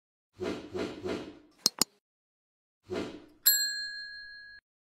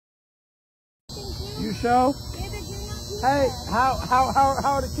show. Hey, how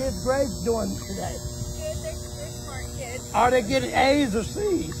are the kids' grades doing today? They're smart kids. Are they getting A's or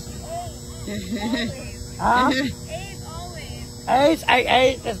C's? A's. Huh? A's always. A's? Hey,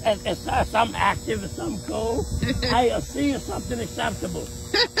 A's is something active and something cool. Hey, a C is something acceptable.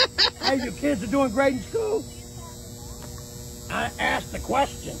 Hey, your kids are doing great in school? I asked the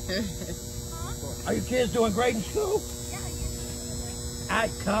question. Are your kids doing great in school? I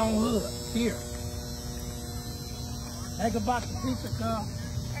come look here. Take a box of pizza, Carl.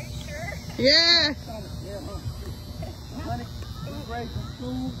 Are you sure? Yeah. Honey, great in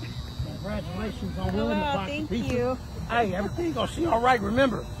school. Congratulations on winning the box of pizza. Thank you. Hey, everything gonna see all right.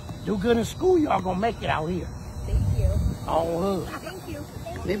 Remember, do good in school, y'all gonna make it out here. Thank you. On hood. Thank you.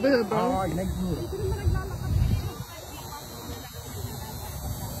 Neighborhood, bro. All right, neighborhood.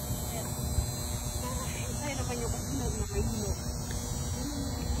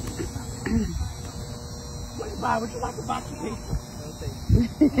 Would you like a box of pizza?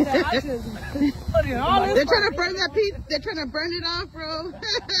 They're trying to burn that pizza. They're trying to burn it off, bro.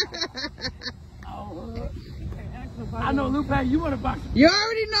 I know, Lupe, you want a box of pizza. You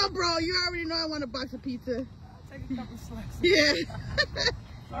already know, bro. You already know I want a box of pizza. Take a couple slices. Yeah.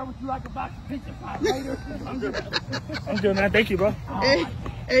 Sir, would you like a box of pizza later? I'm doing that. Thank you, bro. Hey,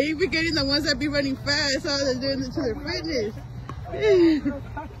 you be getting the ones that be running fast. All they're doing it to their fitness.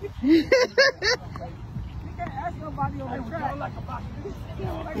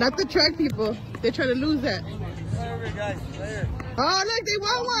 Not the track people. They're trying to lose that. Oh, look, they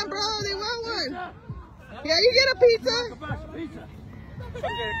want one, bro. They want one. Yeah, you get a pizza.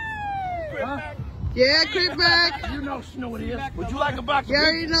 Huh? Yeah, crip back. You know Snow it is. Would you like a box of You pizza?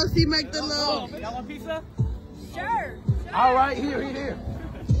 already know C Mac the low. Y'all want pizza? Sure. All right, here.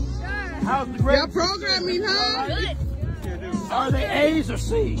 How's the grade? Y'all programming, huh? Good. Are they A's or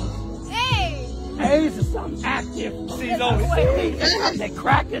C's? Hey. A's is something active. C's always C's is something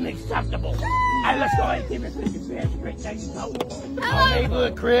crack and acceptable. Hey, let's go ahead and keep it straight. There you go. Our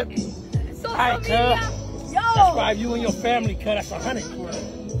neighborhood crib. Social Hey, media. cuz. Yo. That's why you and your family cut us 100.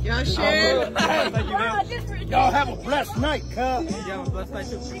 Y'all share. Y'all have a blessed night, cuz. Yeah, have a blessed night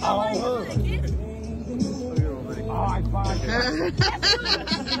too. All right, fine.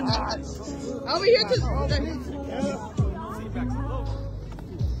 Over here to.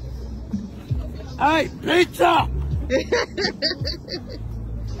 Hey, pizza!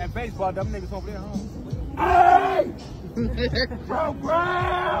 And baseball, them niggas over there home. Hey!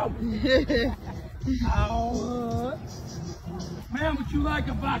 Program! Man, would you like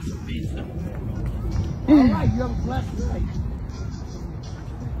a box of pizza? All right, you have a blessed night.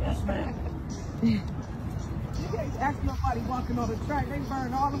 Yes, ma'am. Ask nobody walking on the track. They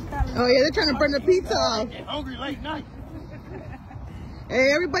burn all them calories. Oh, yeah, they're trying to burn the pizza off. They're hungry late night.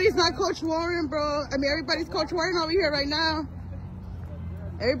 Hey, everybody's not Coach Warren, bro. I mean, everybody's Coach Warren over here right now.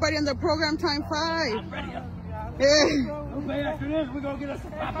 Everybody on the program time 5. I'm ready. Yeah. Okay, after this, we're going to get us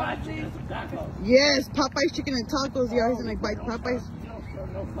some Popeye chicken and some tacos. Yes, Popeye's chicken and tacos. Yeah, he's gonna bite Popeye's.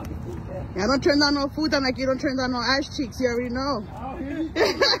 Yeah, don't turn down no food down like you don't turn down no ass cheeks. You already know.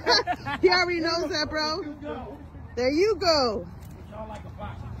 He already knows that, bro. There you go.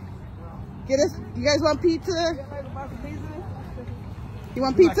 Get us. You guys want pizza? You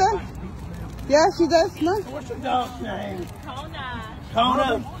want pizza? Yeah, she does. No. What's your dog's name? Kona.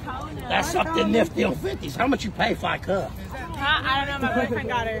 Kona? That's something nifty on 50s. How much you pay for a cup? I don't know. My boyfriend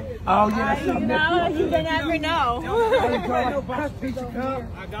got her. Oh, yeah, that's something nifty. You never know. Pizza cup.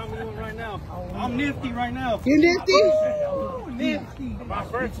 I got me one right now. I'm nifty right now. You nifty? Nifty. My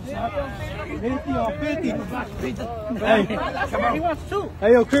first Nifty on 50. Pizza. Hey, Come on. He wants two.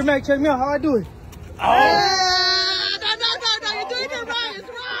 Hey, yo, Crip Mac, check me out. How I do it? Oh. No. You're doing it wrong.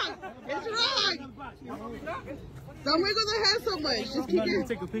 It's wrong. Don't wiggle the head so much. Just keep it.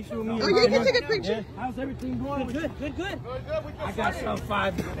 Take a picture with me. Oh, yeah, you can take a picture. How's everything going? Good. I got some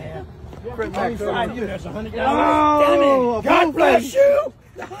 5 man. Crip Only Mac, 5 years. That's $100. Oh, God bless you.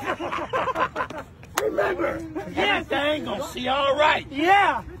 Remember, everything gonna see all right.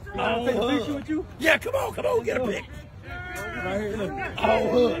 Yeah. Oh, Take a picture with you? Yeah, come on, get a pic. Right here, look. Oh,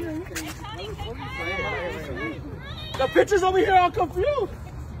 hood. The picture's over here all confused.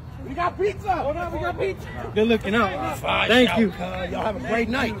 We got pizza. Hold on, we got pizza. Good looking out. Fine, Thank you. Y'all have a great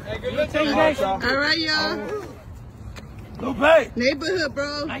night. All right, y'all. Lupe. Neighborhood,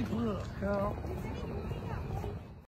 bro. Neighborhood,